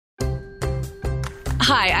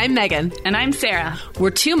Hi, I'm Meagan. And I'm Sarah. We're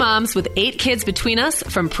two moms with 8 kids between us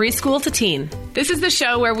from preschool to teen. This is the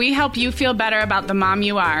show where we help you feel better about the mom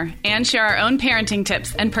you are and share our own parenting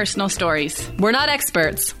tips and personal stories. We're not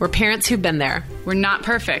experts. We're parents who've been there. We're not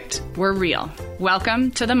perfect. We're real.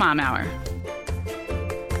 Welcome to the Mom Hour.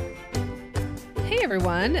 Hey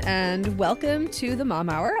everyone, and welcome to the Mom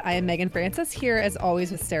Hour. I am Meagan Francis, here as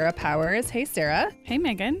always with Sarah Powers. Hey Sarah. Hey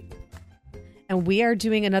Meagan. And we are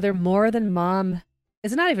doing another More Than Mom.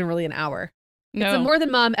 It's not even really an hour. No. It's a More Than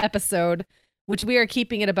Mom episode, which we are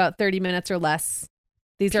keeping at about 30 minutes or less.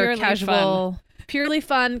 These Purely are casual, purely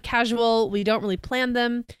fun, casual. We don't really plan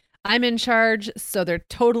them. I'm in charge, so they're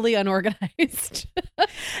totally unorganized.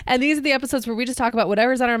 And these are the episodes where we just talk about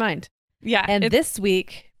whatever's on our mind. Yeah. And this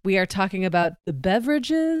week, we are talking about the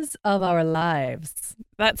beverages of our lives.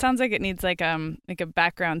 That sounds like it needs like a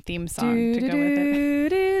background theme song to go with it.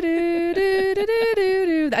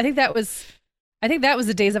 I think that was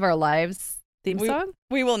the Days of Our Lives theme song.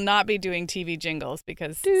 We will not be doing TV jingles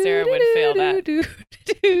because Sarah would fail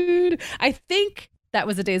that. I think that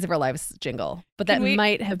was the Days of Our Lives jingle, but that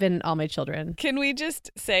might have been All My Children. Can we just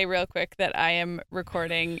say real quick that I am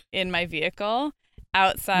recording in my vehicle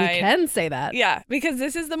outside? We can say that. Yeah, because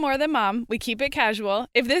this is the More Than Mom. We keep it casual.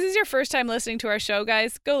 If this is your first time listening to our show,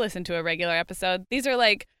 guys, go listen to a regular episode. These are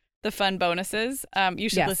like the fun bonuses. You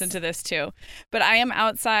should listen to this too. But I am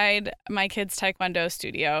outside my kids' Taekwondo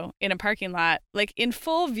studio in a parking lot, like in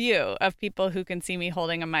full view of people who can see me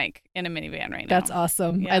holding a mic in a minivan right now. That's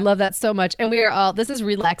awesome. Yeah. I love that so much. And we are all, this is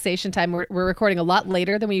relaxation time. We're recording a lot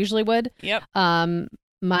later than we usually would. Yep.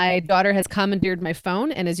 My daughter has commandeered my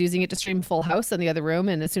phone and is using it to stream Full House in the other room.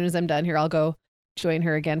 And as soon as I'm done here, I'll go join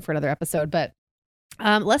her again for another episode. But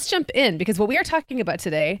let's jump in, because what we are talking about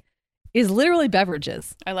today is literally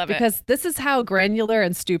beverages. I love it. Because this is how granular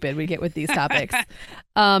and stupid we get with these topics.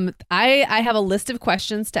 I have a list of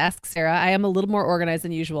questions to ask Sarah. I am a little more organized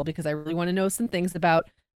than usual because I really want to know some things about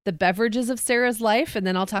the beverages of Sarah's life. And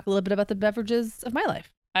then I'll talk a little bit about the beverages of my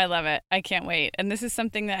life. I love it. I can't wait. And this is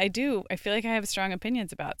something that I feel like I have strong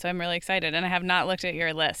opinions about. So I'm really excited. And I have not looked at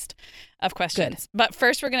your list of questions. Good. But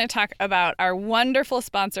first, we're going to talk about our wonderful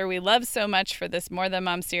sponsor we love so much for this More Than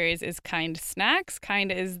Mom series is Kind Snacks.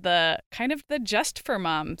 Kind is the kind of the just for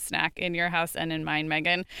mom snack in your house and in mine,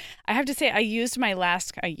 Meagan. I have to say, I ate my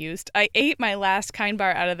last Kind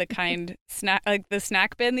bar out of the Kind snack, like the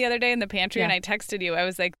snack bin the other day in the pantry. And I texted you. I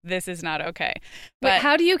was like, this is not okay. But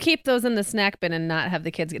how do you keep those in the snack bin and not have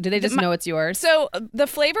the kids? Do they just know it's yours? So the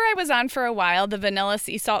flavor I was on for a while, the vanilla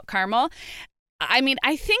sea salt caramel, I mean,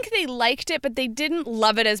 I think they liked it, but they didn't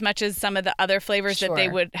love it as much as some of the other flavors that they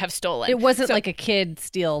would have stolen. It wasn't like a kid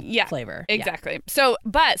steal flavor. Exactly. Yeah. So,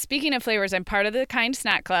 but speaking of flavors, I'm part of the Kind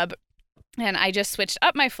Snack Club. And I just switched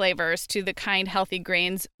up my flavors to the Kind Healthy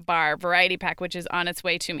Grains Bar variety pack, which is on its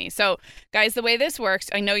way to me. So, guys, the way this works,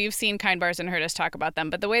 I know you've seen Kind bars and heard us talk about them,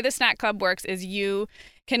 but the way the Snack Club works is you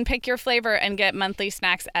can pick your flavor and get monthly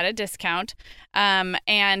snacks at a discount.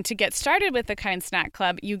 And to get started with the Kind Snack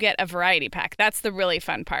Club, you get a variety pack. That's the really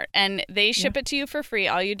fun part. And they ship it to you for free.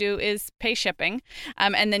 All you do is pay shipping.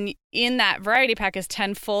 And then in that variety pack is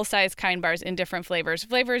 10 full-size Kind bars in different flavors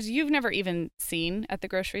you've never even seen at the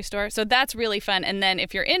grocery store. So that's really fun. And then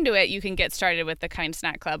if you're into it, you can get started with the Kind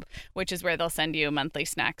Snack Club, which is where they'll send you monthly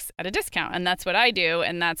snacks at a discount. And that's what I do.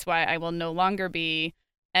 And that's why I will no longer be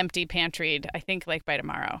empty pantryed, I think, like by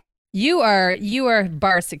tomorrow. You are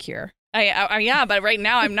bar secure. Yeah, but right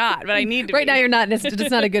now I'm not, but I need to Right be. now you're not. It's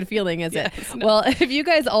just not a good feeling, is it? No. Well, if you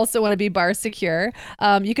guys also want to be bar secure,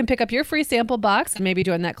 you can pick up your free sample box and maybe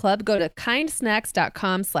join that club. Go to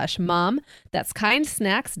kindsnacks.com/mom. That's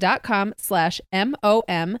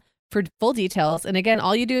kindsnacks.com/MOM for full details. And again,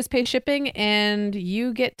 all you do is pay shipping and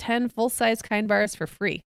you get 10 full-size Kind bars for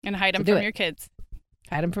free. And hide them from your kids.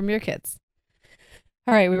 Hide them from your kids.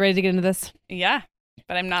 All right, we ready to get into this? Yeah,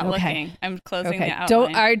 but I'm not looking. I'm closing the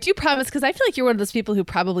outline. Do you promise? Because I feel like you're one of those people who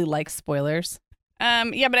probably likes spoilers.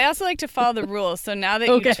 Yeah, but I also like to follow the rules. So now that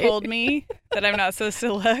you told me that I'm not supposed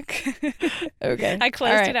to look, I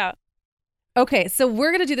closed it out. Okay, so we're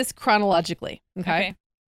going to do this chronologically, okay?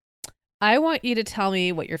 I want you to tell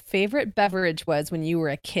me what your favorite beverage was when you were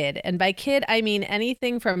a kid. And by kid, I mean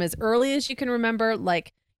anything from as early as you can remember,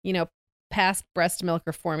 like, past breast milk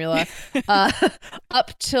or formula,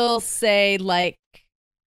 up till, say, like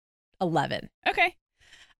 11. Okay.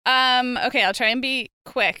 Okay, I'll try and be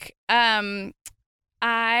quick. I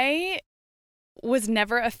was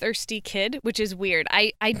never a thirsty kid, which is weird.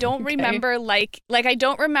 I don't remember like I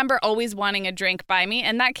don't remember always wanting a drink by me.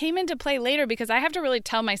 And that came into play later because I have to really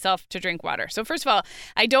tell myself to drink water. So first of all,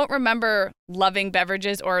 I don't remember loving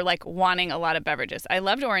beverages or like wanting a lot of beverages. I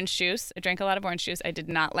loved orange juice. I drank a lot of orange juice. I did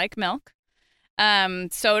not like milk.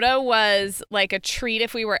 Soda was like a treat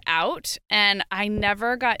if we were out. And I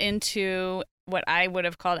never got into what I would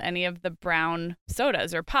have called any of the brown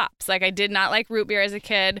sodas or pops. Like I did not like root beer as a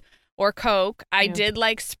kid or Coke. I did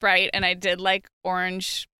like Sprite and I did like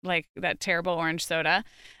orange, like that terrible orange soda.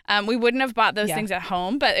 We wouldn't have bought those things at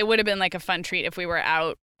home, but it would have been like a fun treat if we were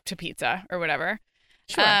out to pizza or whatever.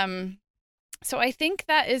 Sure. So I think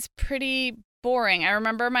that is pretty boring. I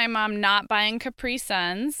remember my mom not buying Capri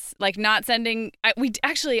Suns, like not sending. I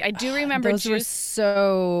do remember those were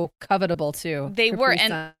so covetable too. They Capri were,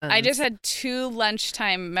 and Suns. I just had 2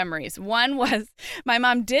 lunchtime memories. One was my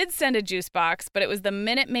mom did send a juice box, but it was the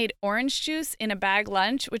Minute Maid orange juice in a bag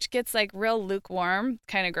lunch, which gets like real lukewarm,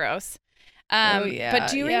 kind of gross. But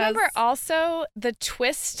do you remember also the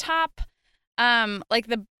twist top?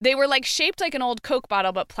 They were like shaped like an old Coke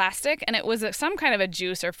bottle, but plastic, and it was some kind of a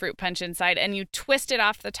juice or fruit punch inside, and you twist it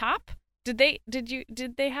off the top. Did they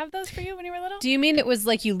have those for you when you were little? Do you mean it was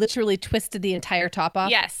like you literally twisted the entire top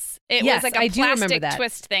off? Yes. It was like a plastic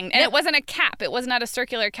twist thing. And it wasn't a cap. It was not a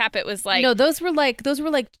circular cap. It was like... No, those were like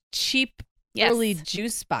cheap early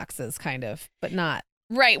juice boxes kind of, but not.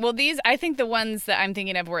 Right. Well, I think the ones that I'm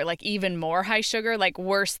thinking of were like even more high sugar, like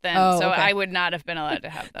worse than. I would not have been allowed to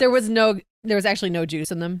have those. There was actually no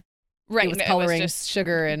juice in them. Right. It was coloring, it was just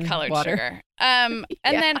sugar, and colored water. Sugar. And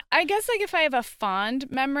then I guess like if I have a fond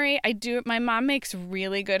memory, my mom makes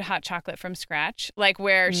really good hot chocolate from scratch, like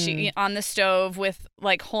where she on the stove with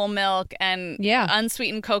like whole milk and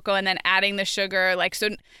unsweetened cocoa and then adding the sugar. Like so.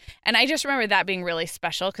 And I just remember that being really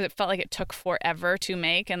special because it felt like it took forever to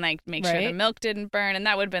make and like make sure the milk didn't burn. And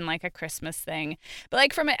that would have been like a Christmas thing. But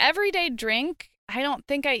like from an everyday drink, I don't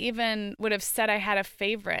think I even would have said I had a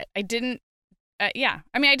favorite. I didn't. I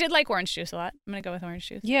mean, I did like orange juice a lot. I'm going to go with orange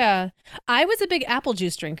juice. Yeah. I was a big apple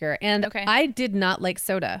juice drinker, and I did not like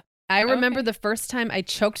soda. I remember the first time I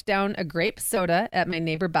choked down a grape soda at my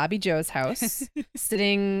neighbor Bobby Joe's house,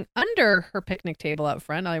 sitting under her picnic table out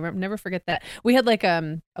front. I'll never forget that. We had like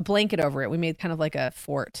a blanket over it. We made kind of like a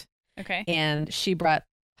fort. Okay. And she brought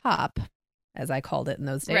pop, as I called it in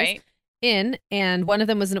those days, in, and one of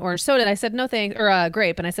them was an orange soda. And I said, no thanks, or a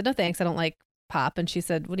grape. And I said, no thanks, I don't like pop. And she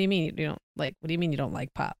said, what do you mean you don't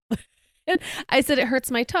like pop? And I said, it hurts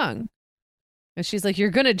my tongue. And she's like, you're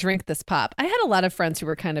gonna drink this pop. I had a lot of friends who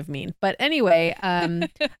were kind of mean, but anyway,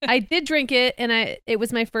 I did drink it, and it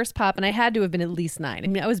was my first pop, and I had to have been at least 9. I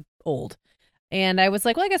mean, I was old, and I was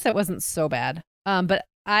like, well, I guess that wasn't so bad. But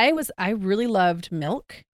I really loved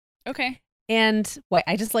milk. Okay. And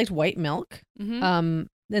I just liked white milk. Mm-hmm.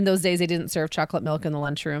 In those days, they didn't serve chocolate milk in the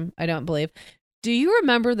lunchroom, I don't believe. Do you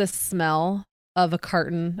remember the smell of a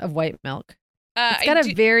carton of white milk? It's got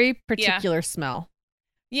a very particular smell.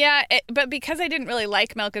 Yeah, but because I didn't really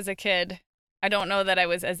like milk as a kid, I don't know that I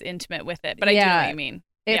was as intimate with it. But I do know what you mean.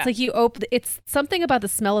 It's like you open. It's something about the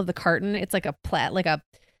smell of the carton. It's like a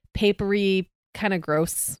papery kind of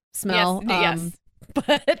gross smell. Yes.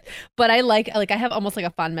 But I I have almost like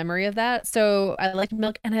a fond memory of that. So I liked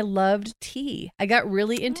milk, and I loved tea. I got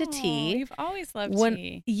really into tea. You've always loved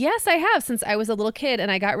tea. Yes, I have since I was a little kid, and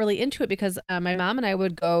I got really into it because my mom and I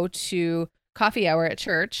would go to coffee hour at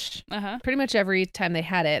church pretty much every time they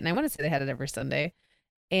had it, and I want to say they had it every Sunday.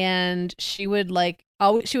 And she would limit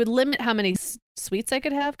how many sweets I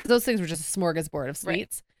could have because those things were just a smorgasbord of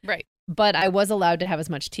sweets. Right. But I was allowed to have as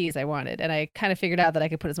much tea as I wanted, and I kind of figured out that I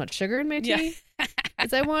could put as much sugar in my tea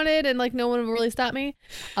as I wanted, and like no one would really stop me.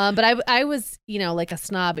 But I was, like a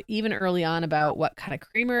snob even early on about what kind of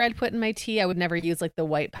creamer I'd put in my tea. I would never use like the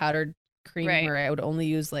white powdered creamer. I would only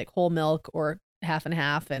use like whole milk or half and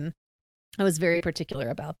half, and I was very particular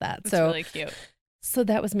about that. That's really cute. So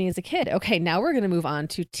that was me as a kid. Okay, now we're going to move on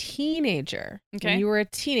to teenager. Okay. When you were a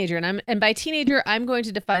teenager, and by teenager, I'm going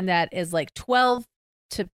to define that as like 12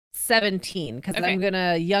 to 17 because I'm going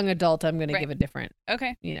to young adult. I'm going to give a different.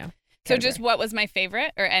 Okay. So category. Just what was my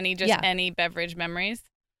favorite, or any beverage memories?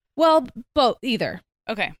 Well, both, either.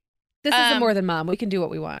 Okay. This isn't more than mom. We can do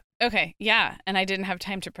what we want. Okay. Yeah, and I didn't have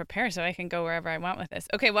time to prepare, so I can go wherever I want with this.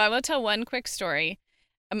 Okay. Well, I will tell one quick story.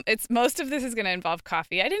 Most of this is going to involve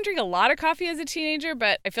coffee. I didn't drink a lot of coffee as a teenager,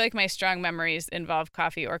 but I feel like my strong memories involve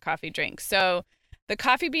coffee or coffee drinks. So the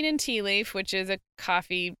Coffee Bean and Tea Leaf, which is a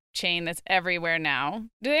coffee chain that's everywhere now.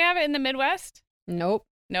 Do they have it in the Midwest? Nope.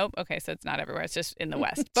 Nope. Okay, so it's not everywhere. It's just in the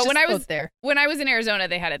West. But when I was in Arizona,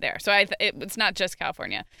 they had it there. So it's not just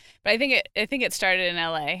California. But I think it started in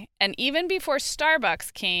LA. And even before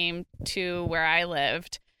Starbucks came to where I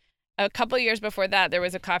lived, a couple of years before that, there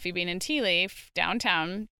was a Coffee Bean and Tea Leaf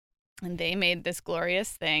downtown. And they made this glorious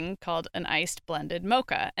thing called an iced blended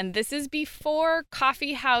mocha. And this is before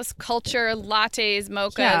coffee house culture, lattes,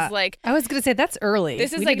 mochas. Yeah, like I was going to say that's early.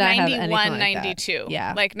 This is like 91, 92.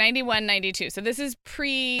 Yeah. Like 91, 92. So this is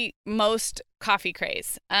pre most coffee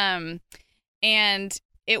craze. And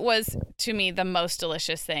it was, to me, the most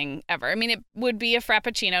delicious thing ever. I mean, it would be a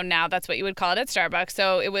Frappuccino now. That's what you would call it at Starbucks.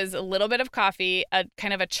 So it was a little bit of coffee, a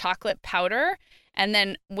kind of a chocolate powder, and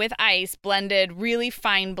then with ice blended, really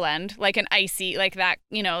fine blend, like an icy, like that,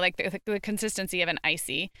 like the consistency of an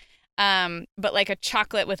icy, but like a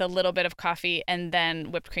chocolate with a little bit of coffee and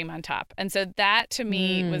then whipped cream on top. And so that to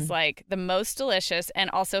me was like the most delicious and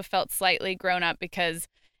also felt slightly grown up because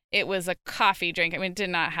it was a coffee drink. I mean, it did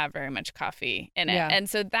not have very much coffee in it. Yeah. And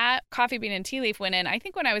so that Coffee Bean and Tea Leaf went in, I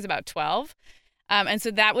think, when I was about 12. And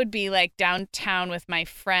so that would be like downtown with my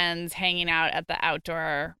friends hanging out at the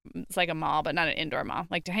outdoor, it's like a mall, but not an indoor mall,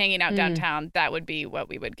 like hanging out downtown. That would be what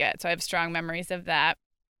we would get. So I have strong memories of that.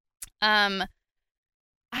 I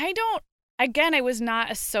was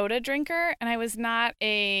not a soda drinker, and I was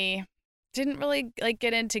didn't really like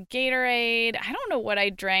get into Gatorade. I don't know what I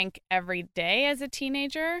drank every day as a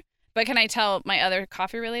teenager. But can I tell my other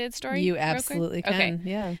coffee-related story? You absolutely can. Okay.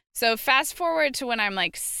 Yeah. So fast forward to when I'm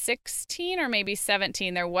like 16 or maybe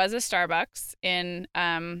 17, there was a Starbucks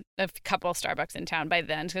a couple Starbucks in town by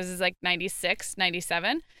then, because it's like 96,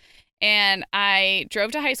 97. And I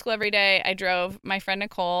drove to high school every day. I drove my friend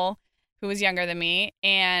Nicole, who was younger than me,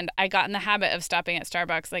 and I got in the habit of stopping at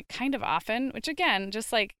Starbucks like kind of often, which again,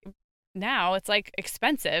 just like now it's like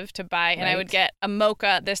expensive to buy. And I would get a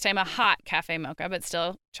mocha, this time a hot cafe mocha, but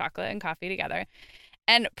still chocolate and coffee together.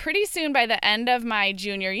 And pretty soon by the end of my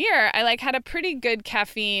junior year, I like had a pretty good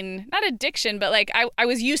caffeine, not addiction, but like I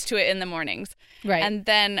was used to it in the mornings. Right. And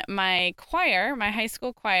then my high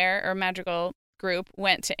school choir or madrigal group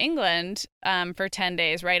went to England for 10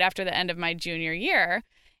 days right after the end of my junior year.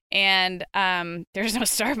 And there's no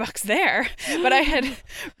Starbucks there, but I had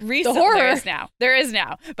recently. There is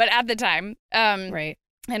now, but at the time, right.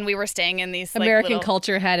 And we were staying in these American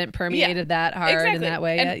culture hadn't permeated that hard in that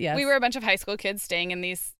way yet. Yes. We were a bunch of high school kids staying in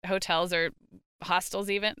these hotels or hostels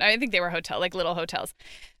even. I think they were little hotels.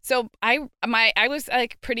 So I was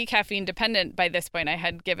like pretty caffeine dependent by this point. I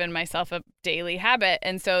had given myself a daily habit.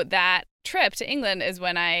 And so that trip to England is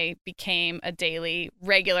when I became a daily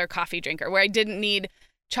regular coffee drinker, where I didn't need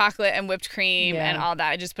chocolate and whipped cream and all that.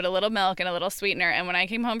 I just put a little milk and a little sweetener. And when I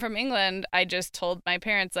came home from England, I just told my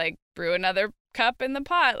parents, like, brew another cup in the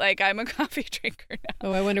pot. Like, I'm a coffee drinker now.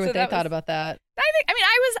 Oh, I wonder what they thought about that.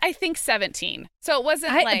 I think 17. So it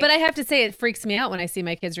wasn't But I have to say, it freaks me out when I see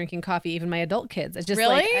my kids drinking coffee, even my adult kids. It's just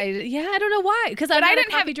really? Like, I don't know why. Because I'm not a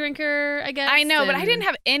coffee drinker, I guess. I know, but I didn't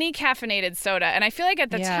have any caffeinated soda. And I feel like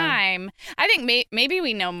at the time, I think maybe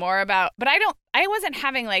we know more about, but I wasn't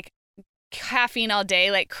having like caffeine all day,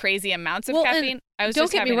 like crazy amounts of caffeine.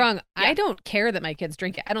 Don't get me wrong. Yeah. I don't care that my kids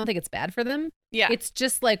drink it. I don't think it's bad for them. Yeah. It's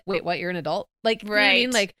just like, wait, what? You're an adult? Like, right. You know what I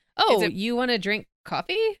mean? Like, oh, you want to drink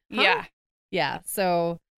coffee? Huh? Yeah. Yeah.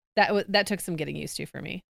 So that took some getting used to for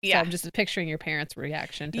me. Yeah. So I'm just picturing your parents'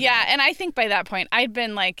 reaction to that. And I think by that point, I'd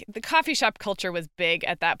been like, the coffee shop culture was big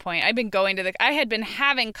at that point. I had been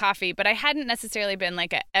having coffee, but I hadn't necessarily been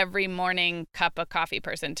like a every morning cup of coffee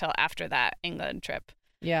person till after that England trip.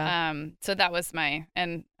 Yeah. So that was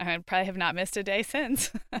and I probably have not missed a day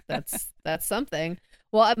since. That's something.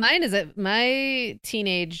 Well, mine is my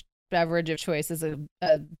teenage beverage of choice is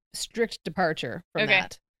a strict departure from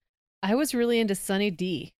that. I was really into Sunny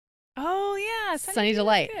D. Oh yeah, Sunny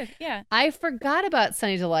Delight. Yeah. I forgot about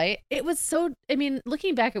Sunny Delight. It was so,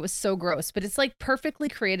 looking back, it was so gross, but it's like perfectly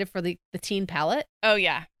created for the teen palate. Oh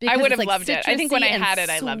yeah. I would have loved it. I think when I had it,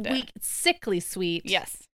 I loved it. Sickly sweet.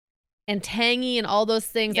 Yes. And tangy and all those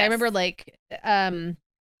things. Yes. I remember like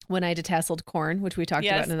when I detasseled corn, which we talked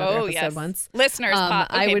about in another episode once. Listeners,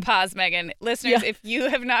 pause, Megan. Listeners, if you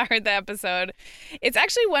have not heard the episode, it's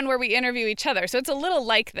actually one where we interview each other. So it's a little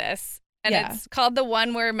like this. And it's called the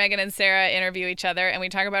one where Megan and Sarah interview each other and we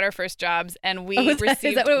talk about our first jobs and we received...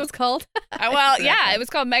 Is that what it was called? It was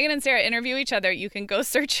called Megan and Sarah Interview Each Other. You can go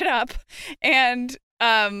search it up. And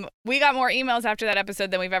we got more emails after that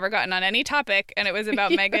episode than we've ever gotten on any topic. And it was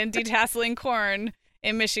about Megan detasseling corn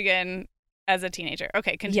in Michigan as a teenager.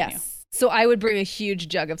 Okay, continue. Yes. So I would bring a huge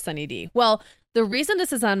jug of Sunny D. Well, the reason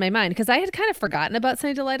this is on my mind, because I had kind of forgotten about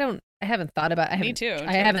Sunny Delight. I haven't thought about it. Me too.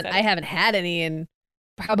 I haven't had any in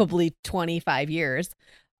probably 25 years.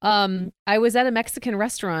 I was at a Mexican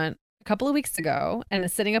restaurant a couple of weeks ago and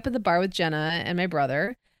was sitting up at the bar with Jenna and my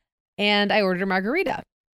brother, and I ordered a margarita.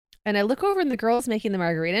 And I look over and the girl's making the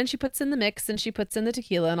margarita and she puts in the mix and she puts in the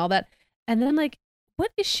tequila and all that. And then I'm like,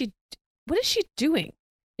 what is she doing?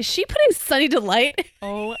 Is she putting Sunny Delight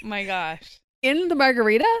Oh my gosh. in the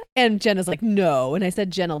margarita? And Jenna's like, no. And I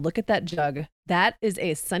said, Jenna, look at that jug. That is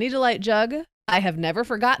a Sunny Delight jug. I have never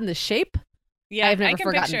forgotten the shape. Yeah, I've never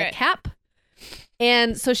forgotten the cap.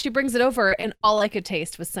 And so she brings it over and all I could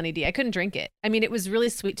taste was Sunny D. I couldn't drink it. I mean, it was really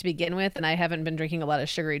sweet to begin with and I haven't been drinking a lot of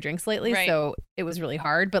sugary drinks lately. Right. So it was really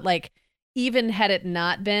hard. But like, even had it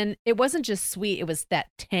not been, it wasn't just sweet. It was that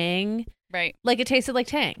tang. Right. Like it tasted like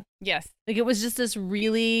tang. Yes. Like it was just this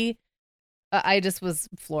really, I just was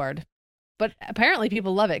floored. But apparently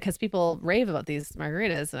people love it because people rave about these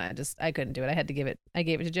margaritas and I couldn't do it. I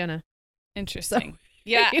gave it to Jenna. Interesting. So,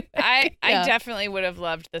 yeah. anyway, I yeah. definitely would have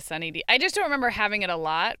loved the Sunny D. I just don't remember having it a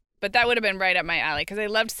lot, but that would have been right up my alley because I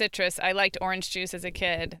loved citrus. I liked orange juice as a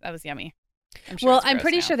kid. That was yummy. I'm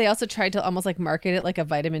pretty sure they also tried to almost like market it like a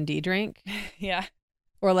vitamin D drink. Yeah.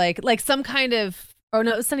 Or like some kind of, oh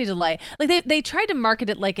no, it was Sunny Delight. Like they tried to market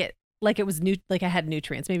it like it was new, like I had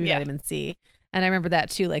nutrients, maybe vitamin C. And I remember that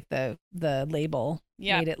too, like the label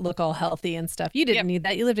made it look all healthy and stuff. You didn't need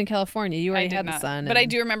that. You lived in California. You already had the sun. But I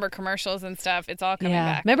do remember commercials and stuff. It's all coming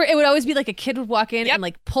back. Remember, it would always be like a kid would walk in and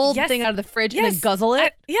like pull the thing out of the fridge and then guzzle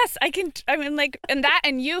it. I mean, like, and that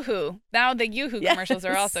and Yoo-Hoo. Now the Yoo-Hoo commercials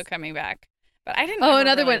are also coming back. But I didn't. Oh,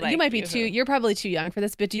 another really one. You might be you're probably too young for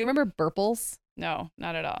this, but do you remember Burples? No,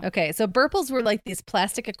 not at all. Okay, so Burples were like these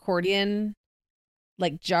plastic accordion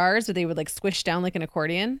like jars where they would like squish down like an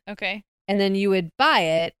accordion. Okay. And then you would buy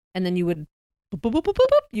it and then you would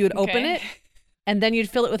you would open it and then you'd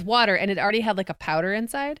fill it with water and it already had like a powder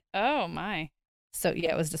inside. Oh my. So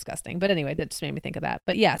yeah, it was disgusting. But anyway, that just made me think of that.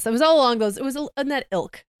 But yeah, so it was all along those, it was in that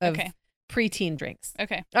ilk of preteen drinks.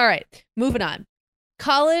 Okay. All right, moving on.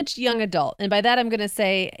 College, young adult. And by that, I'm going to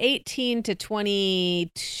say 18 to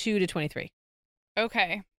 22 to 23.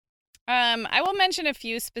 Okay. I will mention a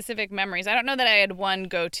few specific memories. I don't know that I had one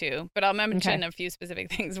go-to, but I'll mention a few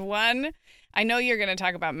specific things. One, I know you're going to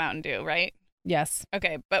talk about Mountain Dew, right? Yes.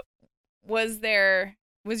 Okay, but was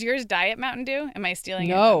yours Diet Mountain Dew? Am I stealing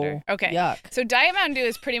your thunder? No. Okay. Yuck. So Diet Mountain Dew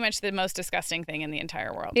is pretty much the most disgusting thing in the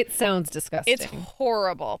entire world. It sounds disgusting. It's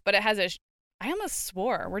horrible, but it has I almost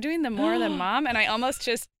swore. We're doing the More Than Mom, and I almost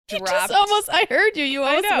just dropped. I heard you. You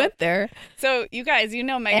almost went there. So you guys, you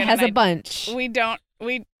know Megan. It has a bunch.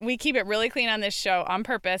 We keep it really clean on this show on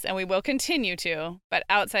purpose, and we will continue to, but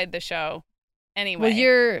outside the show anyway.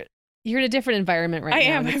 Well, you're in a different environment right now. I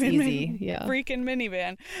am. It's I'm easy. in my freaking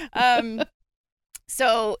minivan.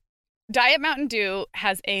 So Diet Mountain Dew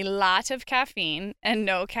has a lot of caffeine and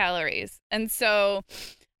no calories. And so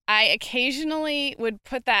I occasionally would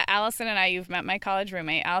put that, Allison and I, you've met my college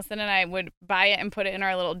roommate, Allison and I would buy it and put it in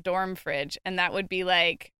our little dorm fridge. And that would be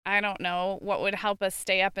like, I don't know, what would help us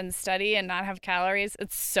stay up and study and not have calories.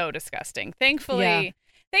 It's so disgusting. Thankfully,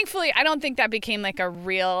 I don't think that became like a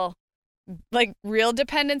real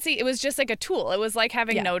dependency. It was just like a tool. It was like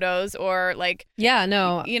having NoDoz or like,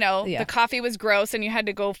 the coffee was gross and you had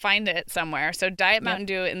to go find it somewhere. So Diet Mountain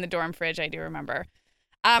Dew in the dorm fridge, I do remember.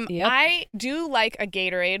 I do like a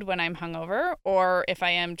Gatorade when I'm hungover or if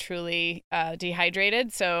I am truly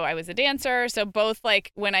dehydrated. So I was a dancer. So both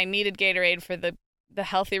like when I needed Gatorade for the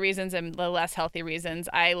healthy reasons and the less healthy reasons,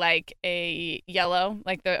 I like a yellow,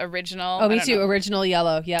 like the original. Oh, me too. Original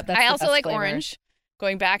yellow. Yep. That's I also like flavor. Orange,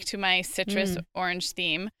 going back to my citrus orange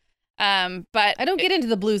theme. But I don't get into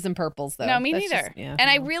the blues and purples though. No, me neither.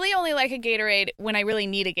 I really only like a Gatorade when I really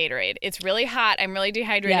need a Gatorade. It's really hot, I'm really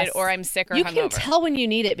dehydrated, or I'm sick or hungover. You can tell when you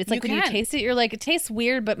need it. It's like when you taste it, you're like, it tastes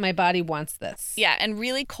weird, but my body wants this. Yeah, and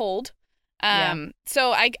really cold.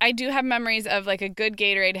 So I do have memories of like a good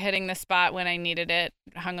Gatorade hitting the spot when I needed it,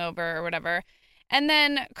 hungover or whatever. And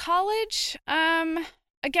then college,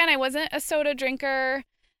 again, I wasn't a soda drinker.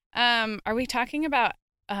 Are we talking about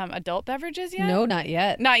adult beverages yet? No, not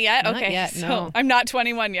yet. Not yet? Not okay. Yet, no. So I'm not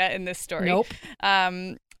 21 yet in this story. Nope.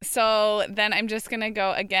 So then I'm just going to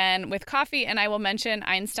go again with coffee, and I will mention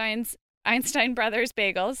Einstein Brothers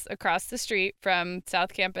Bagels across the street from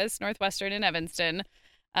South Campus, Northwestern in Evanston.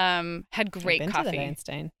 Had great coffee. To that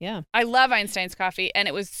Einstein. Yeah. I love Einstein's coffee, and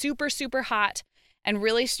it was super, super hot and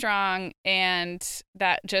really strong, and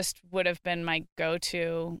that just would have been my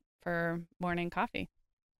go-to for morning coffee.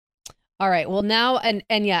 All right. Well, now, and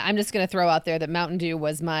yeah, I'm just going to throw out there that Mountain Dew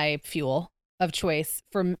was my fuel of choice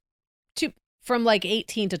from like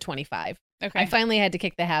 18 to 25. Okay. I finally had to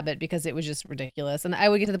kick the habit because it was just ridiculous. And I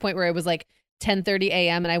would get to the point where it was like 10:30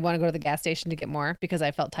 a.m. and I want to go to the gas station to get more because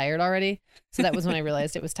I felt tired already. So that was when I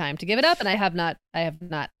realized it was time to give it up. And I have not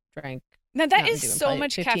drank. Now that is so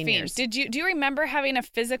much 15 caffeine. years. Do you remember having a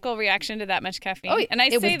physical reaction to that much caffeine? Oh, and I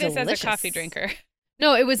say this delicious. as a coffee drinker.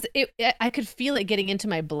 No, I could feel it getting into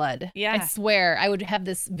my blood. Yeah. I swear I would have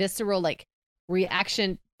this visceral like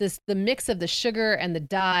reaction, the mix of the sugar and the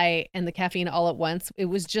dye and the caffeine all at once. It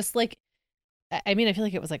was just like, I mean, I feel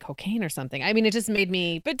like it was like cocaine or something. I mean, it just made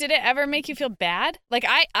me. But did it ever make you feel bad? Like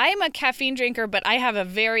I'm a caffeine drinker, but I have a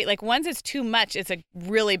very, like once it's too much, it's a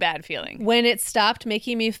really bad feeling. When it stopped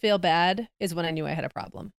making me feel bad is when I knew I had a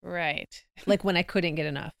problem. Right. Like when I couldn't get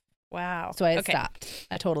enough. Wow. So I stopped.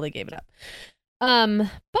 I totally gave it up.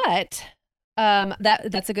 But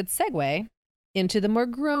that's a good segue into the more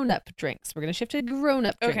grown-up drinks. We're going to shift to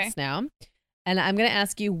grown-up drinks now. And I'm going to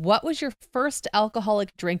ask you, what was your first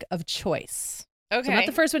alcoholic drink of choice? Okay. So not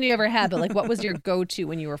the first one you ever had, but like what was your go-to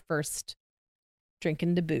when you were first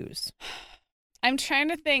drinking the booze? I'm trying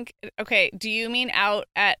to think. Okay, do you mean out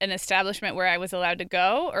at an establishment where I was allowed to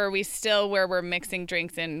go, or are we still where we're mixing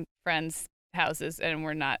drinks in friends' houses and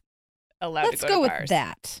we're not allowed to go to bars?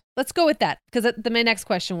 Let's go with that because my next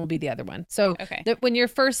question will be the other one. So when you're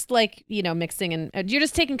first like, mixing and you're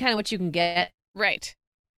just taking kind of what you can get. Right.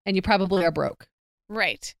 And you probably are broke.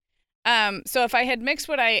 Right. So if I had mixed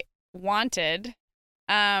what I wanted,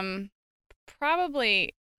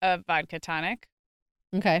 probably a vodka tonic.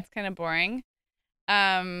 Okay. It's kind of boring.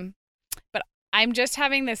 But I'm just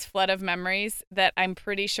having this flood of memories that I'm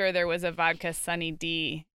pretty sure there was a vodka Sunny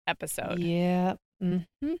D episode. Yeah.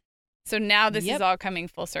 Mm-hmm. So now this is all coming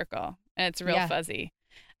full circle and it's real fuzzy.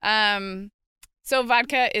 So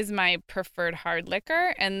vodka is my preferred hard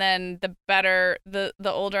liquor, and then the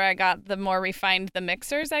older I got, the more refined the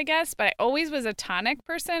mixers, I guess. But I always was a tonic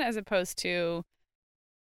person as opposed to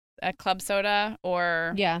a club soda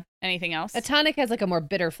or anything else. A tonic has like a more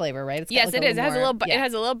bitter flavor, right? Yes, it is. It has a little. It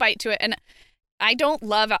has a little bite to it, and I don't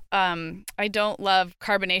love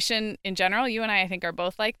carbonation in general. You and I think, are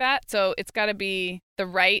both like that. So it's got to be the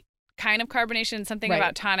right kind of carbonation. Something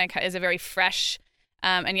about tonic is a very fresh.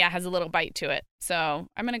 And has a little bite to it. So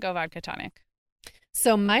I'm going to go vodka tonic.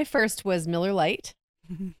 So my first was Miller Lite.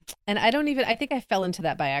 And I think I fell into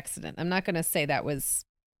that by accident. I'm not going to say that was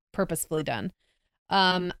purposefully done.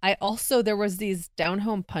 There was these down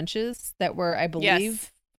home punches that were, I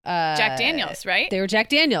believe. Jack Daniels, right? They were Jack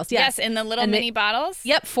Daniels, yes. Yes, in the little mini bottles.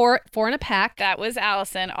 Yep, four in a pack. That was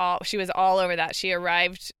Allison. She was all over that. She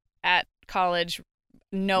arrived at college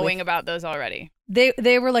knowing about those already.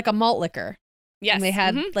 They were like a malt liquor. Yes, and they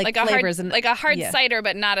had like flavors like a hard cider,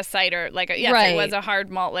 but not a cider. It was a hard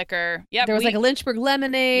malt liquor. Yep, there was like a Lynchburg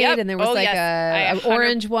lemonade, and there was an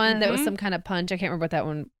orange one that was some kind of punch. I can't remember what that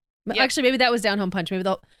one. Yep. Actually, maybe that was Down Home Punch. Maybe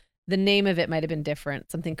the name of it might have been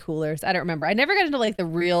different, something cooler. I don't remember. I never got into like the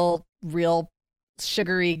real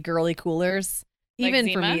sugary girly coolers. Even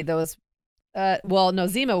like for me, those.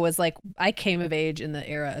 Zima was like I came of age in the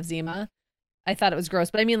era of Zima. I thought it was gross,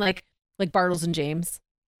 but I mean like Bartles and James.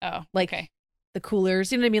 Oh, like. Okay. The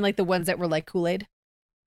coolers, you know what I mean? Like the ones that were like Kool-Aid.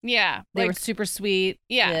 Yeah. They were super sweet.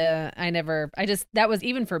 Yeah. That was,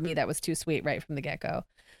 even for me, that was too sweet right from the get-go.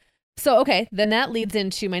 So, okay, then that leads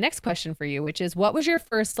into my next question for you, which is what was your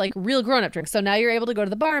first like real grown-up drink? So now you're able to go to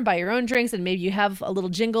the bar and buy your own drinks, and maybe you have a little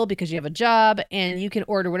jingle because you have a job and you can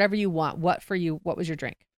order whatever you want. What was your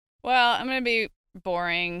drink? Well, I'm going to be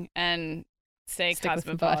boring and say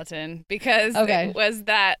Cosmopolitan because it was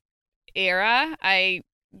that era. I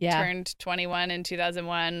turned 21 in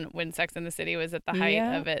 2001 when Sex and the City was at the height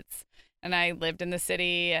of its, and I lived in the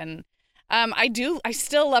city, and I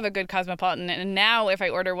still love a good Cosmopolitan, and now if I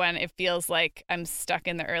order one, it feels like I'm stuck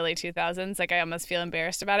in the early 2000s. Like I almost feel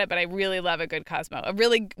embarrassed about it, but I really love a good Cosmo, a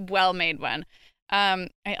really well-made one.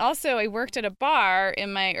 I worked at a bar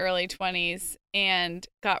in my early 20s and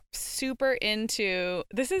got super into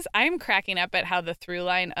I'm cracking up at how the through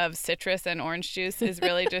line of citrus and orange juice is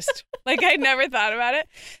really just like I never thought about it.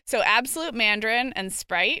 So Absolute Mandarin and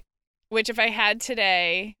Sprite, which if I had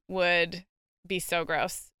today would be so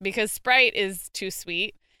gross because Sprite is too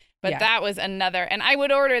sweet. But that was another, and I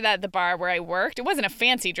would order that at the bar where I worked. It wasn't a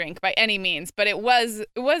fancy drink by any means, but it was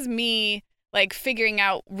me like figuring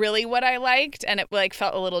out really what I liked, and it like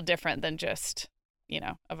felt a little different than just,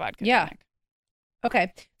 a vodka tonic.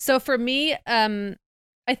 Okay. So for me, I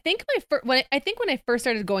think when I first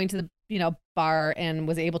started going to the bar and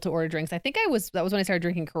was able to order drinks, I think that was when I started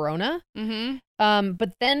drinking Corona. Mm-hmm.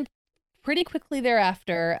 But then pretty quickly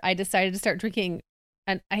thereafter, I decided to start drinking,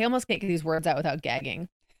 and I almost can't get these words out without gagging.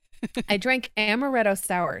 I drank amaretto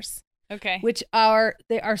sours. Okay. Which are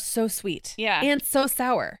so sweet. Yeah. And so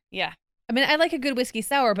sour. Yeah. I mean, I like a good whiskey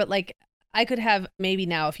sour, but like I could have maybe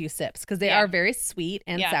now a few sips because they are very sweet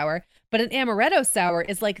and sour. But an amaretto sour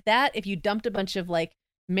is like that if you dumped a bunch of like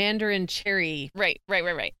mandarin cherry. Right.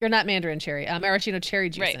 Or not mandarin cherry, maraschino cherry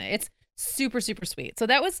juice in it. It's super, super sweet. So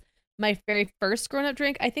that was my very first grown-up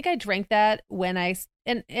drink. I think I drank that when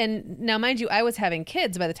and now mind you, I was having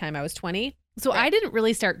kids by the time I was 20. So I didn't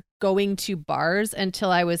really start going to bars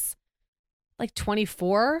until I was like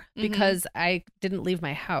 24 because I didn't leave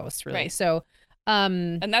my house really. Right. So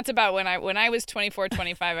and that's about when I was 24,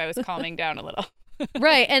 25, I was calming down a little.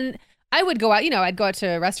 Right. And I would go out, I'd go out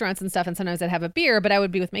to restaurants and stuff, and sometimes I'd have a beer, but I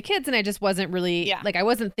would be with my kids and I just wasn't really like, I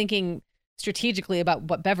wasn't thinking strategically about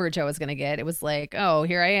what beverage I was going to get. It was like, oh,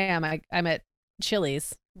 here I am. I'm at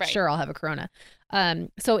Chili's. Right. Sure, I'll have a Corona.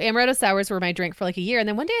 So amaretto sours were my drink for like a year. And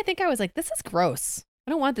then one day I think I was like, this is gross.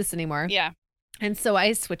 I don't want this anymore. Yeah. And so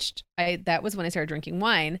I switched. That was when I started drinking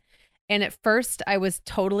wine. And at first I was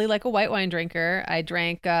totally like a white wine drinker. I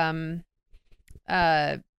drank Chardonnay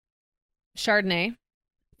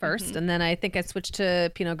first. And then I think I switched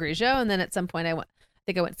to Pinot Grigio. And then at some point I went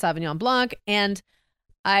Sauvignon Blanc. And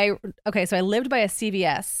so I lived by a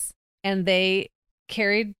CVS and they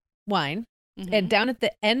carried wine. And down at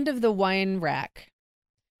the end of the wine rack,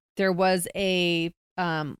 there was a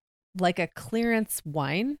like a clearance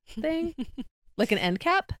wine thing, like an end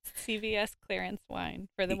cap. CVS clearance wine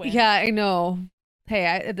for the win. Yeah, I know. Hey,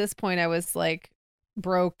 at this point, I was like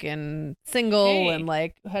broke and single and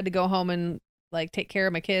like had to go home and like take care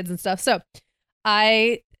of my kids and stuff. So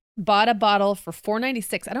I bought a bottle for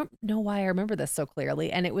 $4.96. I don't know why I remember this so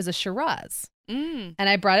clearly. And it was a Shiraz. And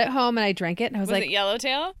I brought it home and I drank it. And I was like, it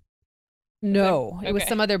Yellowtail? No, it was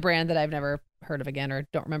some other brand that I've never heard of again or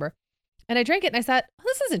don't remember. And I drank it and I thought, oh,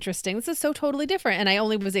 this is interesting. This is so totally different. And I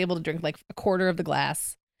only was able to drink like a quarter of the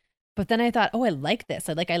glass. But then I thought, oh, I like this.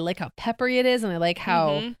 I like how peppery it is and I like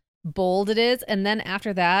how bold it is. And then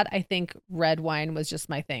after that, I think red wine was just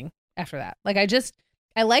my thing after that. Like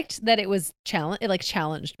I liked that it was it like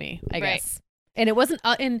challenged me, I guess. And it wasn't,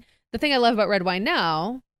 and the thing I love about red wine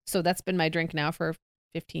now, so that's been my drink now for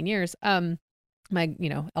 15 years. My,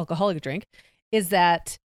 alcoholic drink, is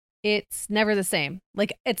that it's never the same.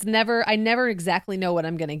 Like I never exactly know what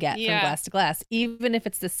I'm going to get from glass to glass, even if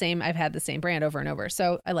it's the same, I've had the same brand over and over.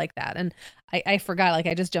 So I like that. And I forgot, like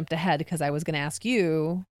I just jumped ahead because I was going to ask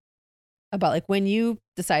you about like when you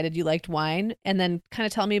decided you liked wine and then kind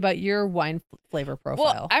of tell me about your wine flavor profile.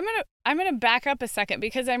 Well, I'm going to back up a second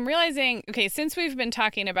because I'm realizing, okay, since we've been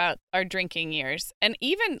talking about our drinking years and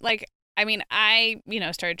even like, I mean, I,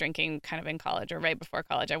 started drinking kind of in college or right before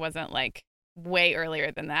college. I wasn't like way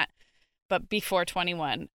earlier than that, but before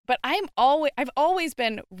 21. But I've always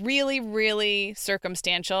been really, really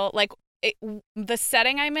circumstantial. Like the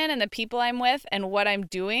setting I'm in and the people I'm with and what I'm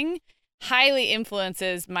doing highly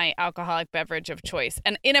influences my alcoholic beverage of choice.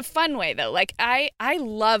 And in a fun way, though, like I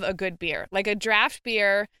love a good beer, like a draft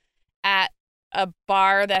beer at a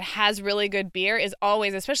bar that has really good beer is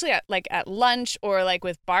always, especially at lunch or like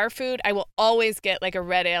with bar food, I will always get like a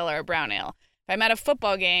red ale or a brown ale. If I'm at a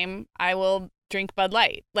football game, I will drink Bud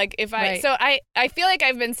Light. Like so I feel like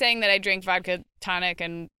I've been saying that I drink vodka tonic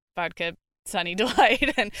and vodka Sunny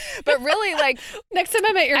Delight, but really like next time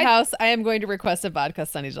I'm at your house, I am going to request a vodka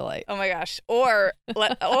Sunny Delight. Oh my gosh! Or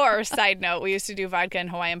side note, we used to do vodka and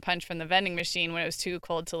Hawaiian Punch from the vending machine when it was too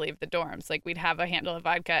cold to leave the dorms. Like we'd have a handle of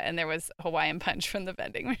vodka and there was Hawaiian Punch from the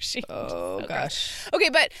vending machine. Oh gosh. Okay,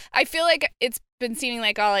 but I feel like it's been seeming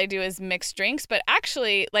like all I do is mix drinks, but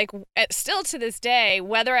actually, like still to this day,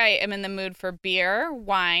 whether I am in the mood for beer,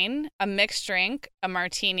 wine, a mixed drink, a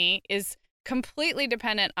martini is completely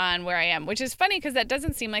dependent on where I am, which is funny because that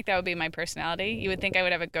doesn't seem like that would be my personality. You would think I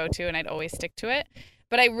would have a go-to and I'd always stick to it.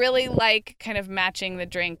 But I really like kind of matching the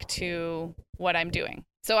drink to what I'm doing.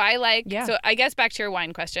 So so I guess back to your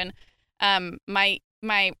wine question. My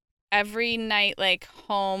every night, like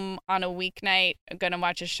home on a weeknight, gonna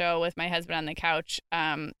watch a show with my husband on the couch,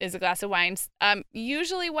 is a glass of wine.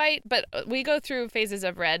 Usually white, but we go through phases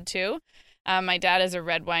of red too. My dad is a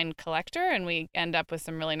red wine collector, and we end up with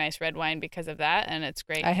some really nice red wine because of that, and it's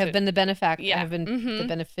great. I have been the benefactor. Yeah. I have been the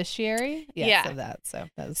beneficiary of that. So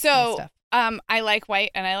that's stuff. I like white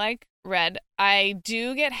and I like red. I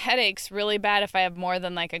do get headaches really bad if I have more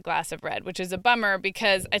than like a glass of red, which is a bummer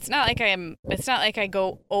because it's not like I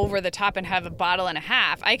go over the top and have a bottle and a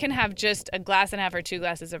half. I can have just a glass and a half or 2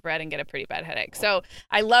 glasses of red and get a pretty bad headache. So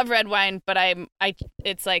I love red wine, but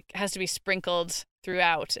it's like has to be sprinkled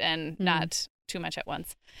throughout and not too much at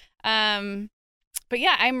once. But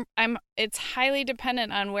yeah, it's highly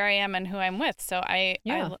dependent on where I am and who I'm with. So I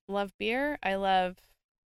love beer. I love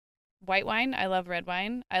white wine. I love red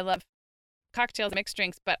wine. I love cocktails, mixed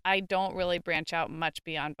drinks, but I don't really branch out much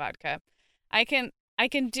beyond vodka. I can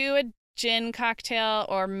do a gin cocktail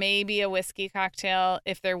or maybe a whiskey cocktail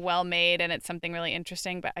if they're well made and it's something really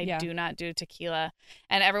interesting, but I do not do tequila.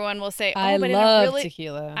 And everyone will say, I love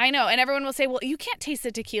tequila. I know. And everyone will say, well, you can't taste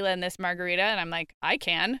the tequila in this margarita. And I'm like, I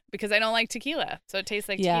can, because I don't like tequila. So it tastes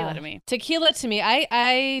like tequila to me. Tequila to me,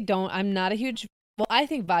 I'm not a huge, well, I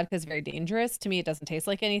think vodka is very dangerous. To me, it doesn't taste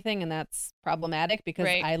like anything, and that's problematic because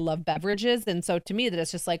I love beverages. And so to me, that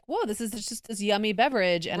it's just like, whoa, this is just this yummy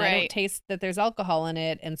beverage, and I don't taste that there's alcohol in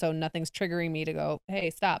it. And so nothing's triggering me to go,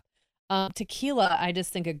 hey, stop. Tequila, I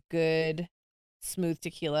just think a good, smooth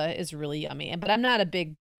tequila is really yummy. But I'm not a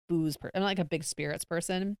big booze person. I'm not like a big spirits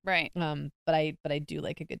person. Right. But I do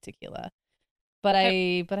like a good tequila. But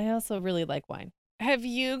I also really like wine. Have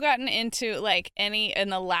you gotten into like any in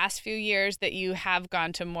the last few years that you have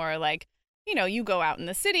gone to more like, you know, you go out in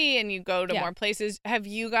the city and you go to more places. Have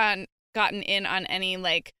you gotten in on any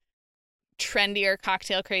like trendier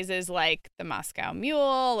cocktail crazes like the Moscow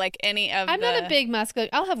Mule, like any of I'm not a big Moscow.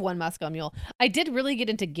 I'll have one Moscow Mule. I did really get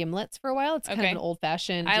into gimlets for a while. It's kind of an old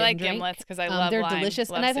fashioned. I like drink. Gimlets because I love they're lime,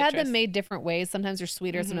 delicious, love and I've citrus. had them made different ways. Sometimes they're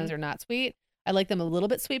sweeter, sometimes they're not sweet. I like them a little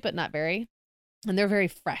bit sweet, but not very. And they're very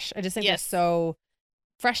fresh. I just think they're so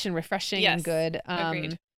fresh and refreshing and good.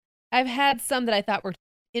 Agreed. I've had some that I thought were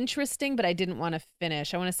interesting, but I didn't want to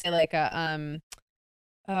finish. I want to say like a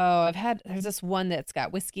there's this one that's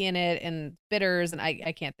got whiskey in it and bitters, and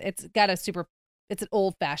I can't. It's got it's an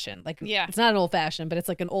old fashioned, like it's not an old fashioned, but it's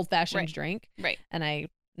like an old fashioned drink. Right. And I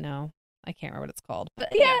can't remember what it's called. But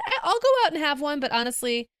yeah, I'll go out and have one. But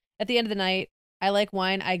honestly, at the end of the night, I like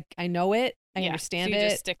wine. I know it. I understand so you it.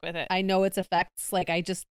 Just stick with it. I know its effects. Like I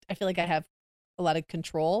feel like I have a lot of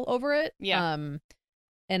control over it. Yeah.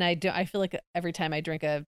 And I feel like every time I drink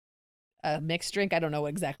a mixed drink, I don't know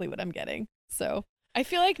exactly what I'm getting. So I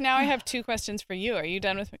feel like now I have 2 questions for you. Are you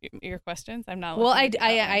done with your questions? I'm not. Well, I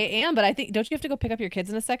am, but I think, don't you have to go pick up your kids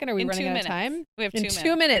in a second? Are we running out of time? We have 2 minutes.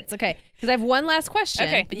 2 minutes. Okay. Because I have one last question.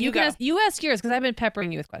 Okay. But you ask yours because I've been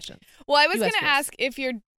peppering you with questions. Well, I was going to ask if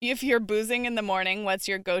you're boozing in the morning, what's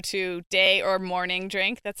your go-to day or morning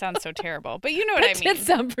drink? That sounds so terrible, but you know what I mean. That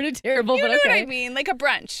sounds pretty terrible, but okay. You know what I mean? Like a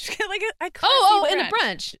brunch. Like a classy brunch. In a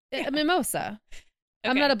brunch. A mimosa. Okay.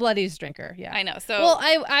 I'm not a Bloodies drinker. Yeah, I know. So, well,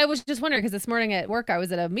 I was just wondering because this morning at work I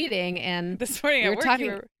was at a meeting and this morning at work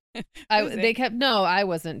I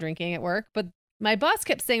wasn't drinking at work, but my boss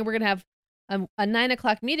kept saying we're gonna have a 9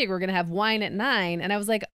 o'clock meeting. We're gonna have wine at 9, and I was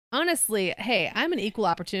like, honestly, hey, I'm an equal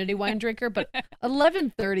opportunity wine drinker, but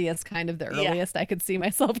 11:30 is kind of the earliest I could see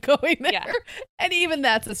myself going there, and even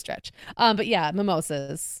that's a stretch. But yeah,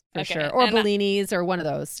 mimosas for sure, or Bellinis, or one of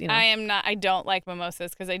those. You know, I don't like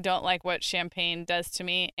mimosas because I don't like what champagne does to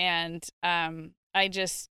me, and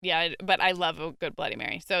but I love a good Bloody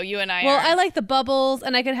Mary. So you and I. Well, I like the bubbles,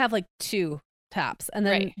 and I could have like 2 tops, and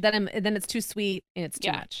then then it's too sweet and it's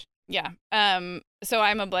too much. Yeah. So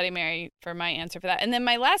I'm a Bloody Mary for my answer for that. And then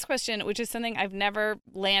my last question, which is something I've never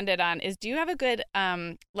landed on, is do you have a good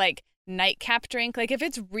like nightcap drink? Like if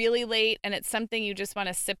it's really late and it's something you just want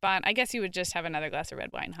to sip on, I guess you would just have another glass of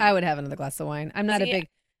red wine. Huh? I would have another glass of wine. I'm not a big.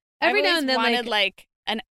 Every now and then, wanted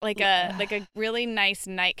a really nice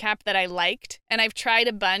nightcap that I liked, and I've tried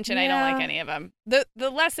a bunch and I don't like any of them. The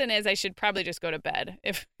lesson is I should probably just go to bed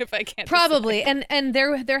if I can't. Probably, and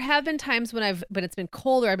there have been times when but it's been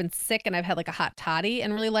cold or I've been sick and I've had like a hot toddy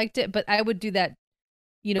and really liked it, but I would do that,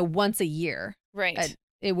 once a year. Right.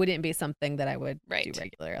 It wouldn't be something that I would do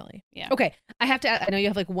regularly. Yeah. Okay. I know you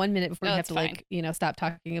have like 1 minute before you have to stop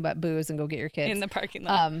talking about booze and go get your kids in the parking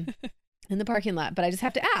lot. In the parking lot, but I just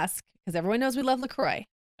have to ask because everyone knows we love LaCroix.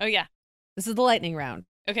 Oh yeah. This is the lightning round.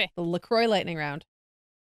 Okay. The LaCroix lightning round.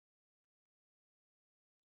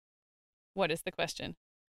 What is the question?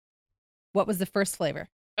 What was the first flavor?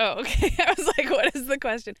 Oh, okay. I was like, what is the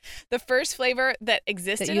question? The first flavor that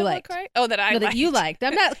existed in LaCroix? Oh, that I liked. That you liked.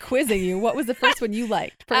 I'm not quizzing you. What was the first one you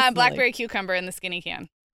liked? Blackberry cucumber in the skinny can.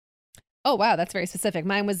 Oh, wow. That's very specific.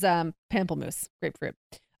 Mine was pamplemousse, grapefruit.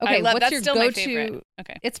 Okay, that's still my favorite.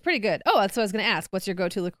 Okay. It's pretty good. Oh, that's what I was going to ask. What's your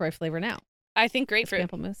go-to LaCroix flavor now? I think grapefruit.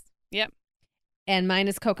 Pamplemousse. Yep. And mine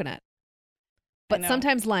is coconut. But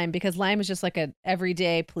sometimes lime, because lime is just like an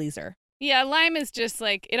everyday pleaser. Yeah, lime is just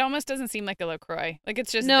like, it almost doesn't seem like a LaCroix. Like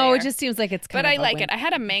it's just No, there. it just seems like it's kind of But I like it. I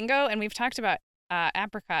had a mango, and we've talked about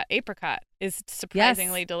apricot. Apricot is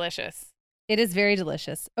surprisingly delicious. It is very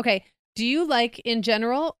delicious. Okay. Do you like in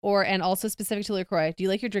general and also specific to LaCroix, do you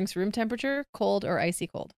like your drinks room temperature, cold, or icy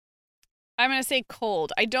cold? I'm going to say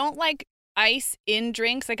cold. I don't like ice in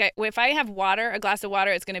drinks. Like if I have water, a glass of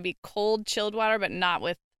water, it's going to be cold, chilled water, but not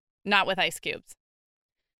with ice cubes.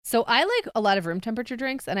 So I like a lot of room temperature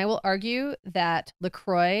drinks, and I will argue that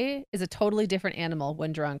LaCroix is a totally different animal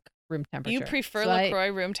when drunk room temperature. You prefer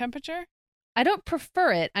LaCroix room temperature? I don't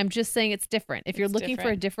prefer it. I'm just saying it's different. If you're looking for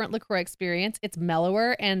a different LaCroix experience, it's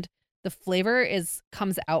mellower and the flavor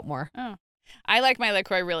comes out more. Oh, I like my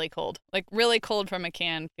LaCroix really cold. Like really cold from a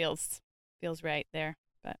can feels right there.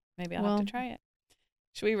 But maybe I'll have to try it.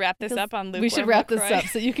 Should we wrap this up on lukewarm? We should wrap LaCroix? this up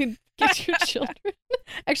so you can get your children.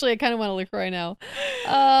 Actually, I kind of want a LaCroix now.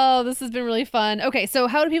 Oh, this has been really fun. Okay, so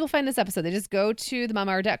how do people find this episode? They just go to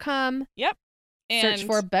themomhour.com. Yep. And search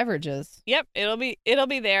for Beverages. Yep, it'll be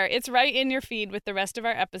there. It's right in your feed with the rest of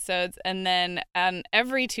our episodes. And then on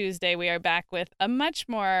every Tuesday, we are back with a much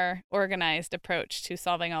more organized approach to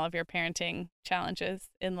solving all of your parenting challenges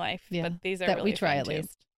in life. Yeah, but these are that really we try fun at too.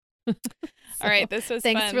 least. All right, this was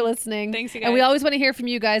thanks fun. for listening. Thanks, you guys. And we always want to hear from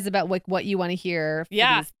you guys about what you want to hear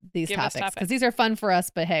for these topics, because these are fun for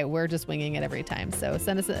us, but hey, we're just winging it every time. So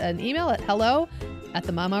send us an email at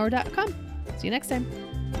hello@themomhour.com. See you next time.